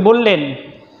 তাকে বললেন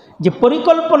যে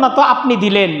পরিকল্পনা তো আপনি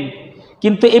দিলেন,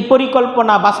 কিন্তু এই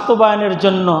পরিকল্পনা বাস্তবায়নের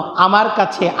জন্য আমার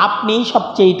কাছে আপনিই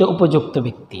সবচেয়ে উপযুক্ত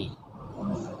ব্যক্তি।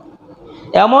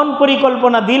 এমন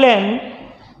পরিকল্পনা দিলেন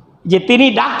যে তিনি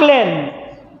ডাকলেন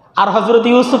আর হযরত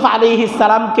ইউসুফ আলাইহিস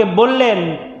সালামকে বললেন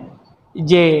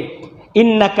যে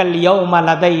ইন্নাকাল ইয়াউমা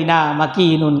লাদাইনা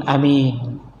মাকিনুন আমিন,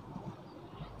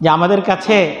 যে আমাদের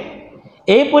কাছে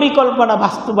এই পরিকল্পনা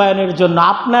বাস্তবায়নের জন্য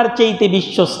আপনার চাইতে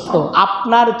বিশ্বস্ত,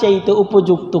 আপনার চাইতে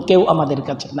উপযুক্ত কেউ আমাদের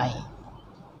কাছে নাই।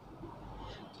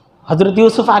 হযরত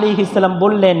ইউসুফ আলাইহিস সালাম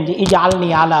বললেন যে ইজআলনি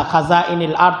আলা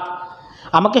খাজাইনিল আরদ,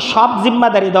 আমাকে সব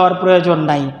জিম্মাদারি দেওয়ার প্রয়োজন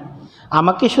নাই,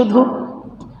 আমাকে শুধু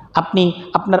আপনি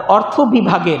আপনার অর্থ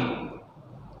বিভাগের,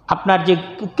 আপনার যে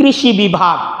কৃষি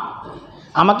বিভাগ,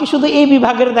 আমাকে শুধু এই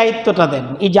বিভাগের দায়িত্বটা দেন।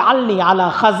 এই যে আল্লি আলা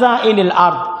খাজাইনিল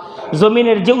আরদ,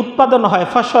 জমিনের যে উৎপাদন হয়,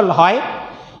 ফসল হয়,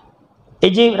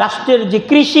 এই যে রাষ্ট্রের যে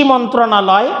কৃষি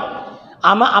মন্ত্রণালয়,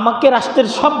 আমাকে রাষ্ট্রের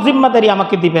সব জিম্মাদারি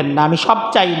আমাকে দিবেন না, আমি সব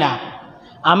চাই না।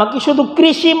 আমাকে শুধু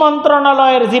কৃষি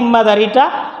মন্ত্রণালয়ের জিম্মাদারিটা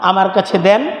আমার কাছে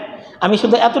দেন। আমি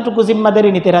শুধু এতটুকু জিম্মাদারি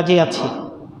নিতে রাজি আছি,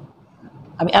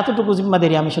 আমি এতটুকু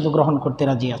জিম্মাদারি আমি শুধু গ্রহণ করতে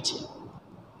রাজি আছি।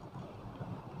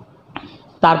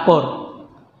 তারপর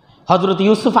হযরত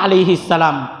ইউসুফ আলাইহিস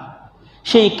সালাম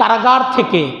সেই কারাগার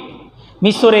থেকে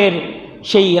মিশরের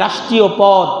সেই রাষ্ট্রীয়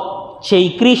পদ, সেই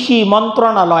কৃষি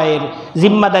মন্ত্রণালয়ের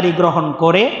জিম্মাদারি গ্রহণ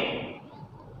করে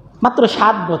মাত্র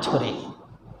 7 বছরে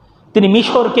তিনি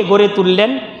মিশরকে গড়ে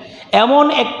তুললেন এমন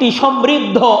একটি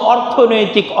সমৃদ্ধ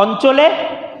অর্থনৈতিক অঞ্চলে,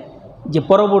 যে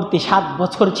পরবর্তী 7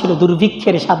 বছর ছিল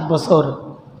দুর্ভিক্ষের 7 বছর।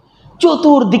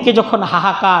 চতুর্দিকে যখন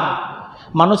হাহাকার,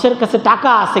 মানুষের কাছে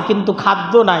টাকা আছে কিন্তু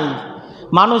খাদ্য নাই,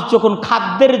 মানুষ যখন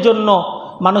খাদ্যের জন্য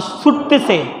মানুষ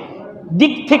ছুটতেছে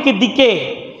দিক থেকে দিকে,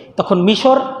 তখন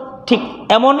মিশর ঠিক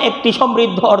এমন একটি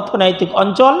সমৃদ্ধ অর্থনৈতিক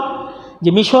অঞ্চল যে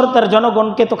মিশর তার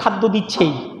জনগণকে তো খাদ্য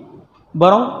দিচ্ছেই,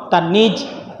 বরং তার নিজ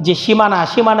যে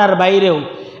সীমানার বাইরেও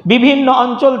বিভিন্ন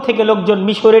অঞ্চল থেকে লোকজন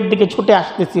মিশরের দিকে ছুটে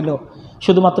আসতেছিল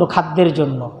শুধুমাত্র খাদ্যের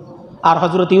জন্য। আর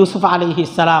হযরত ইউসুফ আলাইহিস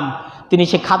সালাম তিনি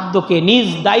সে খাদ্যকে নিজ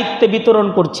দায়িত্বে বিতরণ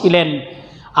করছিলেন।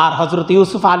 আর হযরত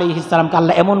ইউসুফ আলাইহিস সালামকে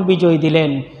আল্লাহ এমন বিজয়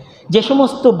দিলেন, যে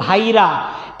সমস্ত ভাইরা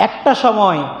একটা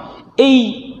সময় এই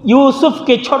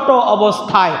ইউসুফকে ছোট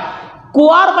অবস্থায়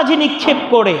কুয়ার মাঝে নিক্ষেপ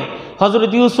করে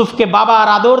হযরত ইউসুফকে বাবার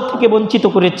আদর থেকে বঞ্চিত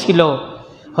করেছিল,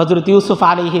 হযরত ইউসুফ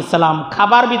আলাইহিস সালাম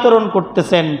খাবার বিতরণ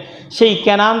করতেছেন সেই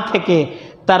কেনান থেকে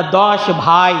তার 10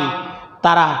 ভাই,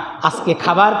 তারা আজকে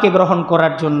খাবারকে গ্রহণ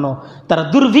করার জন্য, তারা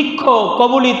দুর্ভিক্ষ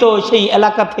কবলিত সেই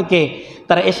এলাকা থেকে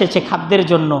তারা এসেছে খাদ্যের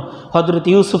জন্য। হযরত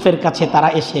ইউসুফের কাছে তারা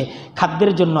এসে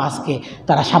খাদ্যের জন্য আজকে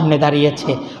তারা সামনে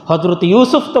দাঁড়িয়েছে। হযরত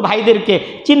ইউসুফ তো ভাইদেরকে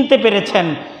চিনতে পেরেছেন,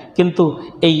 কিন্তু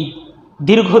এই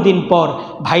দীর্ঘদিন পর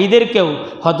ভাইদেরকেও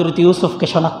হযরত ইউসুফকে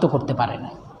শনাক্ত করতে পারে না।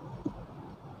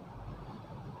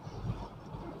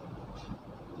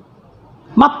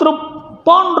 মাত্র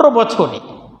 15 বছরে,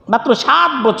 মাত্র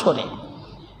 7 বছরে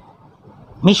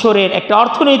মিশরের একটা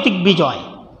অর্থনৈতিক বিজয়।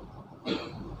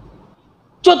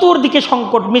 চতুর্দিকে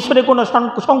সংকট, মিশরে কোনো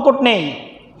সংকট নেই।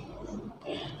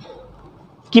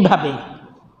 কিভাবে?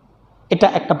 এটা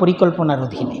একটা পরিকল্পনার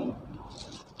অধীনে।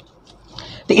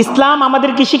 তো ইসলাম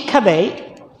আমাদেরকে শিক্ষা দেয়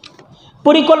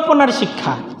পরিকল্পনার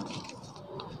শিক্ষা।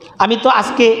 আমি তো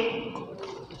আজকে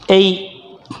এই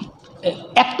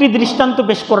একটি দৃষ্টান্ত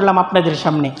পেশ করলাম আপনাদের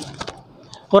সামনে।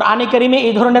 কোরআনে কারিমে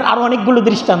এই ধরনের আরো অনেকগুলো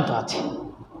দৃষ্টান্ত আছে।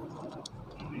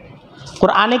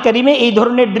 কোরআনে কারিমে এই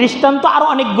ধরনের দৃষ্টান্ত আরো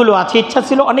অনেকগুলো আছে। ইচ্ছা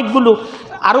ছিল অনেকগুলো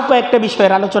আরো কয়েকটা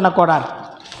বিষয়ের আলোচনা করার,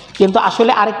 কিন্তু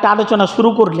আসলে আরেকটা আলোচনা শুরু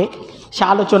করলে সে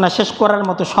আলোচনা শেষ করার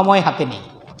মতো সময় হাতে নেই।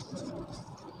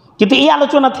 কিন্তু এই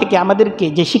আলোচনা থেকে আমাদেরকে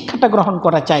যে শিক্ষাটা গ্রহণ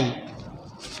করা চাই,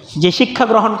 যে শিক্ষা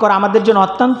গ্রহণ করা আমাদের জন্য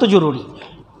অত্যন্ত জরুরি,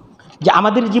 যে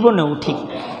আমাদের জীবনেও ঠিক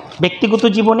ব্যক্তিগত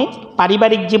জীবনে,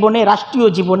 পারিবারিক জীবনে, রাষ্ট্রীয়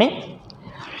জীবনে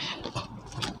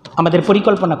আমাদের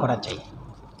পরিকল্পনা করা চাই।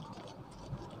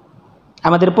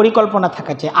 আমাদের পরিকল্পনা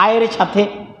থাকা চাই। আয়ের সাথে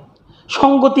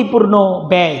সঙ্গতিপূর্ণ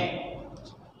ব্যয়।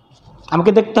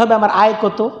 আমাকে দেখতে হবে আমার আয়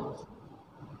কত।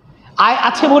 আয়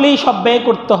আছে বলেই সব ব্যয়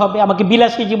করতে হবে, আমাকে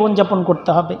বিলাসী জীবনযাপন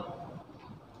করতে হবে।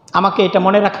 আমাকে এটা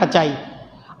মনে রাখা চাই,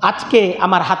 আজকে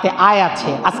আমার হাতে আয়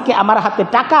আছে, আজকে আমার হাতে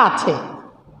টাকা আছে,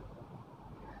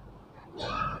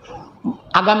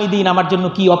 আগামী দিন আমার জন্য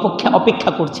কি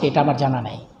অপেক্ষা করছে এটা আমার জানা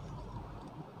নাই।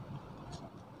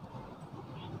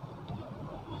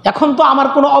 এখন তো আমার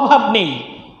কোনো অভাব নেই,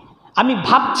 আমি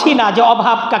ভাবছি না যে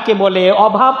অভাব কাকে বলে,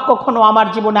 অভাব কখনো আমার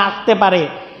জীবনে আসতে পারে,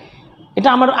 এটা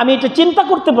আমি এটা চিন্তা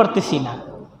করতে পারতেছি না।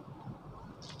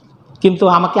 কিন্তু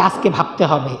আমাকে আজকে ভাবতে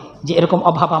হবে যে এরকম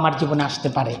অভাব আমার জীবনে আসতে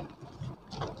পারে।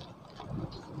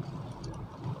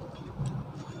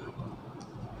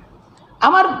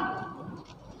 আমার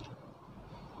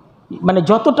মানে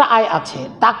যতটা আয় আছে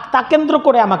তা কেন্দ্র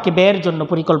করে আমাকে ব্যয়ের জন্য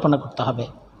পরিকল্পনা করতে হবে।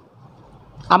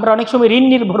 আমরা অনেক সময় ঋণ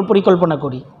নির্ভর পরিকল্পনা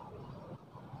করি।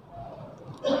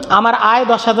 আমার আয়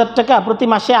 10,000 টাকা, প্রতি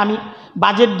মাসে আমি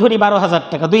বাজেট ধরি 12,000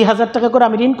 টাকা, 2,000 টাকা করে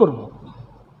আমি ঋণ করব।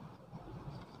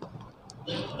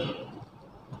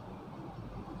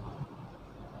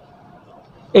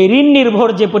 এই ঋণ নির্ভর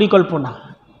যে পরিকল্পনা,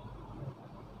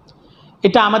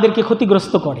 এটা আমাদেরকে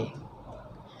ক্ষতিগ্রস্ত করে।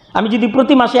 আমি যদি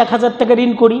প্রতি মাসে 1,000 টাকা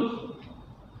ঋণ করি,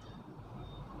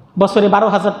 বছরে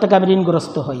 12,000 টাকা আমি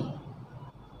ঋণগ্রস্ত হই।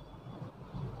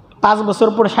 5 বছর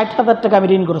পর 60,000 টাকা আমি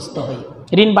ঋণগ্রস্ত হই,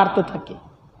 ঋণ বাড়তে থাকে।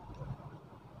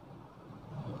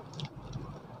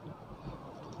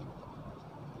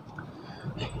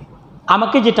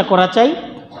 আমাকে যেটা করা চাই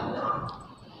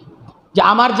যে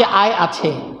আমার যে আয় আছে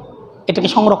এটাকে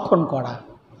সংরক্ষণ করা,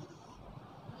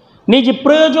 নিজে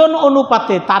প্রয়োজন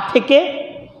অনুপাতে তা থেকে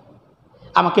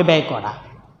আমাকে ব্যয় করা।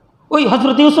 ওই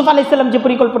হযরত ইউসুফ আলাইহিস সালাম যে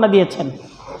পরিকল্পনা দিয়েছেন,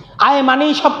 আয়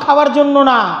মানেই সব খাওয়ার জন্য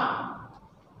না,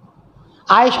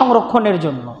 আয় সংরক্ষণের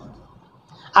জন্য।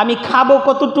 আমি খাবো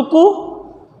কতটুকু,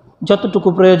 যতটুকু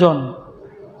প্রয়োজন,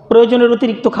 প্রয়োজনের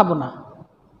অতিরিক্ত খাবো না।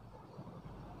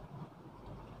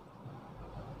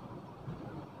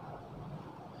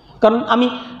 কারণ আমি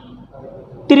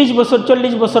 30 বছর,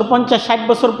 40 বছর, 50, 60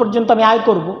 বছর পর্যন্ত আমি আয়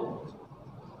করব,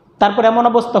 তারপর এমন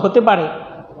অবস্থা হতে পারে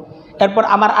এরপর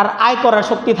আমার আর আয় করার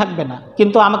শক্তি থাকবে না,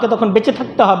 কিন্তু আমাকে তখন বেঁচে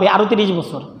থাকতে হবে আরও 30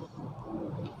 বছর।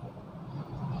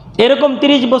 এরকম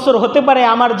 30 বছর হতে পারে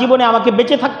আমার জীবনে আমাকে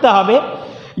বেঁচে থাকতে হবে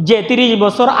যে 30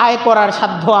 বছর আয় করার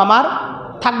সাধ্য আমার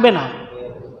থাকবে না।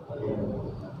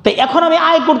 তাই এখন আমি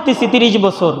আয় করতেছি 30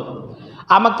 বছর,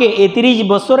 আমাকে এই 30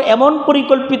 বছর এমন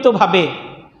পরিকল্পিতভাবে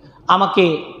আমাকে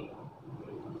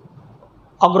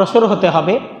অগ্রসর হতে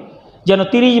হবে যেন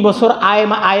 30 বছর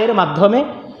আয়ের মাধ্যমে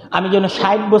আমি যেন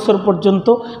 60 বছর পর্যন্ত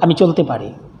আমি চলতে পারি।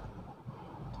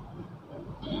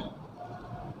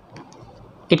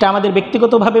 এটা আমাদের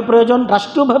ব্যক্তিগতভাবে প্রয়োজন,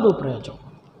 রাষ্ট্রীয়ভাবেও প্রয়োজন।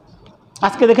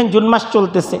 আজকে দেখেন জুন মাস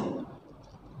চলতেছে,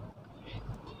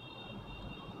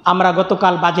 আমরা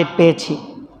গতকাল বাজেট পেয়েছি।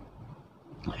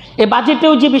 এই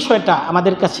বাজেটেও যে বিষয়টা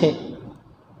আমাদের কাছে,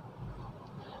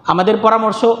 আমাদের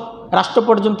পরামর্শ রাষ্ট্র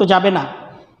পর্যন্ত যাবে না,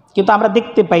 কিন্তু আমরা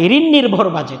দেখতে পাই ঋণ নির্ভর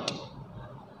বাজেট।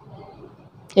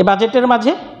 এই বাজেটের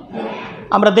মাঝে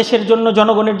আমরা দেশের জন্য,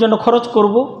 জনগণের জন্য খরচ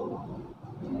করব,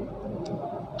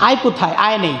 আয় কোথায়?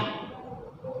 আয় নেই।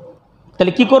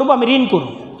 তাহলে কি করব? আমি ঋণ করব,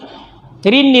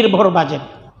 ঋণ নির্ভর বাজেট।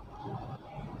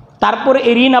 তারপরে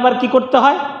এই ঋণ আবার কি করতে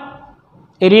হয়?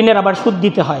 এই ঋণের আবার সুদ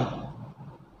দিতে হয়,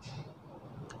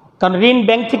 কারণ ঋণ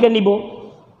ব্যাংক থেকে নিব,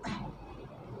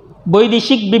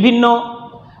 বৈদেশিক বিভিন্ন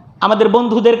আমাদের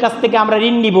বন্ধুদের কাছ থেকে আমরা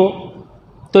ঋণ নিব,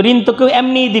 তো ঋণ তো কেউ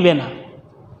এমনিই দিবে না,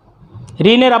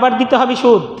 ঋণের আবার দিতে হবে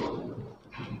সুদ।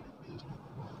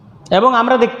 এবং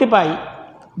আমরা দেখতে পাই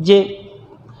যে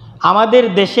আমাদের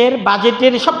দেশের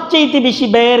বাজেটের সবচেয়ে বেশি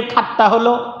ব্যয়ের খাতটা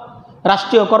হলো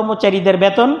রাষ্ট্রীয় কর্মচারীদের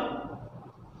বেতন,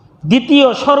 দ্বিতীয়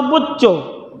সর্বোচ্চ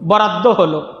বরাদ্দ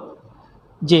হলো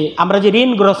যে আমরা যে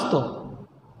ঋণগ্রস্ত,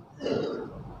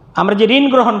 আমরা যে ঋণ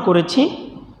গ্রহণ করেছি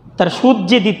তার সুদ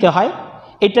যে দিতে হয়,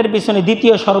 এটার পিছনে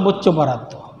দ্বিতীয় সর্বোচ্চ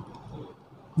বরাদ্দ।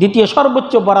 দ্বিতীয়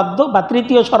সর্বোচ্চ বরাদ্দ বা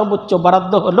তৃতীয় সর্বোচ্চ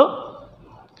বরাদ্দ হলো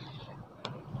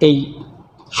এই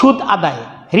সুদ আদায়,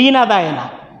 ঋণ আদায় না।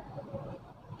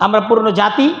 আমরা পুরনো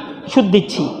জাতি সুদ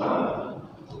দিচ্ছি,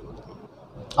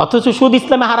 অথচ সুদ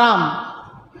ইসলামে হারাম।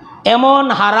 এমন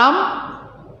হারাম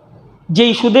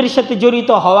যেই সুদের সাথে জড়িত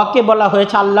হওয়াকে বলা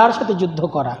হয়েছে আল্লাহর সাথে যুদ্ধ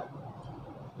করা।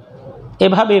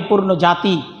 এভাবে পূর্ণ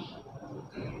জাতি,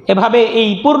 এভাবে এই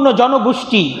পূর্ণ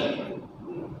জনগোষ্ঠী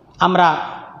আমরা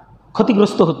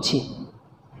ক্ষতিগ্রস্ত হচ্ছি,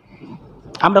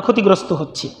 আমরা ক্ষতিগ্রস্ত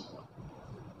হচ্ছি।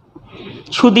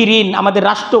 সুদী ঋণ আমাদের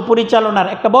রাষ্ট্র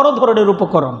পরিচালনার একটা বড় ধরনের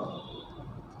উপকরণ।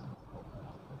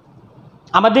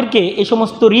 আমাদেরকে এই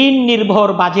সমস্ত ঋণ নির্ভর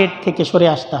বাজেট থেকে সরে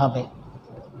আসতে হবে।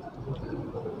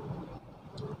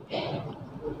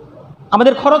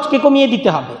 আমাদের খরচকে কমিয়ে দিতে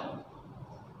হবে,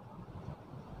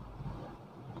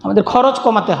 আমাদের খরচ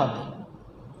কমাতে হবে।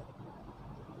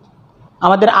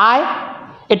 আমাদের আয়,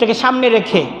 এটাকে সামনে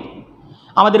রেখে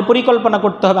আমাদের পরিকল্পনা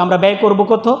করতে হবে আমরা ব্যয় করব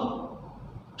কত।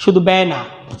 শুধু ব্যয় না,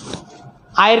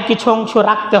 আয়ের কিছু অংশ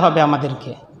রাখতে হবে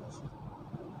আমাদেরকে।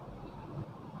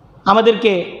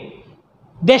 আমাদেরকে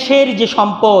দেশের যে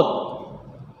সম্পদ,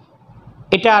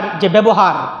 এটার যে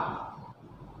ব্যবহার,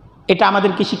 এটা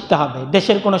আমাদেরকে শিখতে হবে।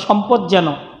 দেশের কোনো সম্পদ যেন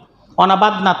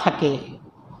অনাবাদ না থাকে,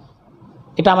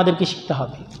 এটা আমাদেরকে শিখতে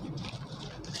হবে।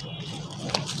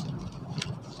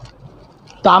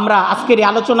 তো আমরা আজকের এই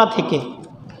আলোচনা থেকে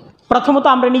প্রথমত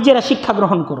আমরা নিজেরা শিক্ষা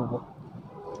গ্রহণ করব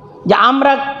যে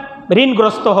আমরা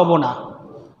ঋণগ্রস্ত হব না।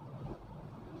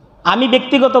 আমি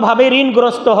ব্যক্তিগতভাবে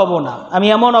ঋণগ্রস্ত হব না। আমি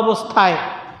এমন অবস্থায়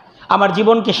আমার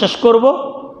জীবনকে শেষ করব,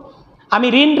 আমি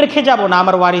ঋণ রেখে যাব না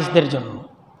আমার ওয়ারিসদের জন্য।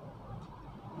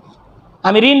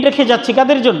 আমি ঋণ রেখে যাচ্ছি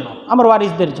কাদের জন্য? আমার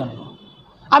ওয়ারিসদের জন্য।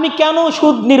 আমি কেন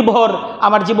সুদ নির্ভর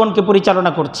আমার জীবনকে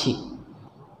পরিচালনা করছি?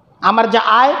 আমার যা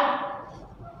আয়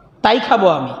তাই খাবো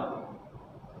আমি,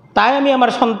 তাই আমি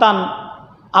আমার সন্তান,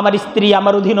 আমার স্ত্রী,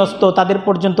 আমার অধীনস্থ তাদের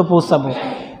পর্যন্ত পৌঁছাবো।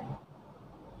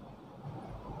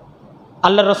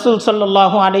 আল্লাহ রসুল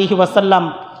সাল্লাল্লাহু আলাইহি ওয়াসাল্লাম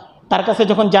তার কাছে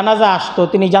যখন জানাজা আসতো,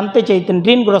 তিনি জানতে চাইতেন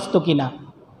ঋণগ্রস্ত কিনা।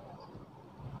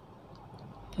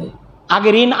 আগে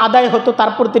ঋণ আদায় হতো,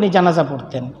 তারপর তিনি জানাজা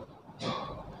পড়তেন।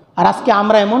 আর আজকে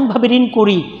আমরা এমনভাবে ঋণ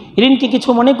করি, ঋণকে কিছু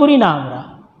মনে করি না।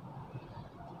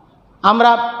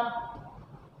 আমরা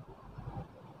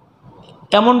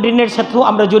এমন ঋণের সাথেও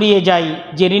আমরা জড়িয়ে যাই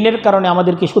যে ঋণের কারণে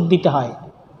আমাদেরকে সুদ দিতে হয়।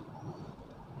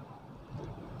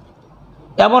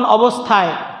 এমন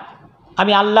অবস্থায়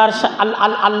আমি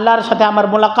আল্লাহর সাথে আমার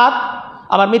মোলাকাত,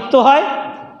 আমার মৃত্যু হয়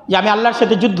যে আমি আল্লাহর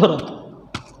সাথে যুদ্ধরত।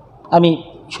 আমি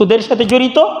সুদের সাথে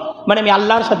জড়িত, মানে আমি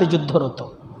আল্লাহর সাথে যুদ্ধরত।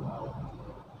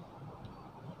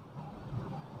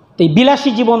 এই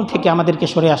বিলাসী জীবন থেকে আমাদেরকে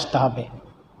সরে আসতে হবে।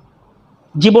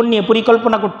 জীবন নিয়ে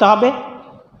পরিকল্পনা করতে হবে।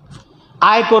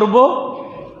 আয় করব,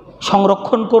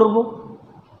 সংরক্ষণ করব,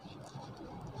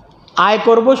 আয়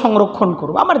করব, সংরক্ষণ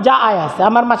করব। আমার যা আয় আছে,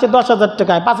 আমার মাসে 10,000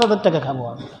 টাকা আয়, 5,000 টাকা খাবো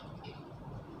আমি।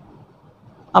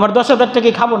 আমার 10,000 টাকা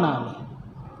খাবো না আমি।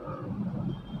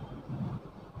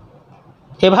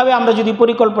 এভাবে আমরা যদি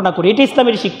পরিকল্পনা করি, এটা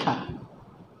ইসলামের শিক্ষা,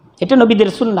 এটা নবীদের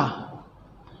সুন্নাহ।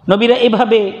 নবীরা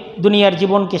এভাবে দুনিয়ার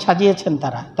জীবনকে সাজিয়েছেন,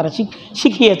 তারা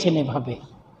শিখিয়েছেন এভাবে।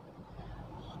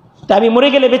 তা আমি মরে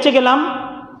গেলে বেঁচে গেলাম,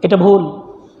 এটা ভুল।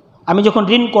 আমি যখন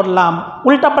ঋণ করলাম,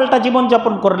 উল্টাপাল্টা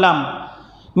জীবনযাপন করলাম,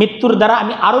 মৃত্যুর দ্বারা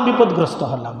আমি আরও বিপদগ্রস্ত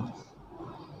হলাম।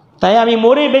 তাই আমি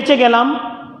মরে বেঁচে গেলাম,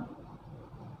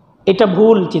 এটা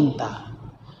ভুল চিন্তা।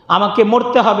 আমাকে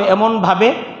মরতে হবে এমনভাবে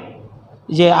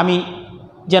যে আমি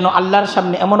যেন আল্লাহর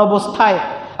সামনে এমন অবস্থায়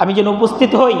আমি যেন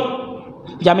উপস্থিত হই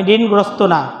যে আমি ঋণগ্রস্ত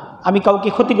না, আমি কাউকে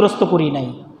ক্ষতিগ্রস্ত করি নাই,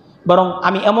 বরং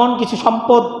আমি এমন কিছু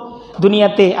সম্পদ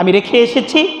দুনিয়াতে আমি রেখে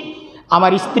এসেছি,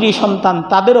 আমার স্ত্রী সন্তান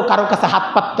তাদেরও কারো কাছে হাত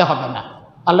পাততে হবে না।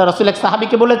 আল্লাহ রাসূল এক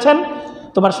সাহাবীকে বলেছেন,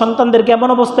 তোমার সন্তানদেরকে এমন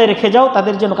অবস্থায় রেখে যাও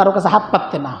তাদের যেন কারো কাছে হাত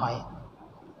পাততে না হয়।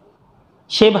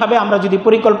 সেভাবে আমরা যদি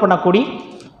পরিকল্পনা করি,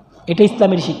 এটা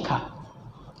ইসলামের শিক্ষা।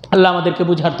 আল্লাহ আমাদেরকে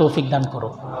বুঝার তৌফিক দান করো।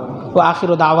 ওয়া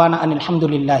আখিরু দাওয়ানা আনিল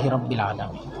হামদুলিল্লাহি রাব্বিল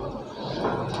আলামিন।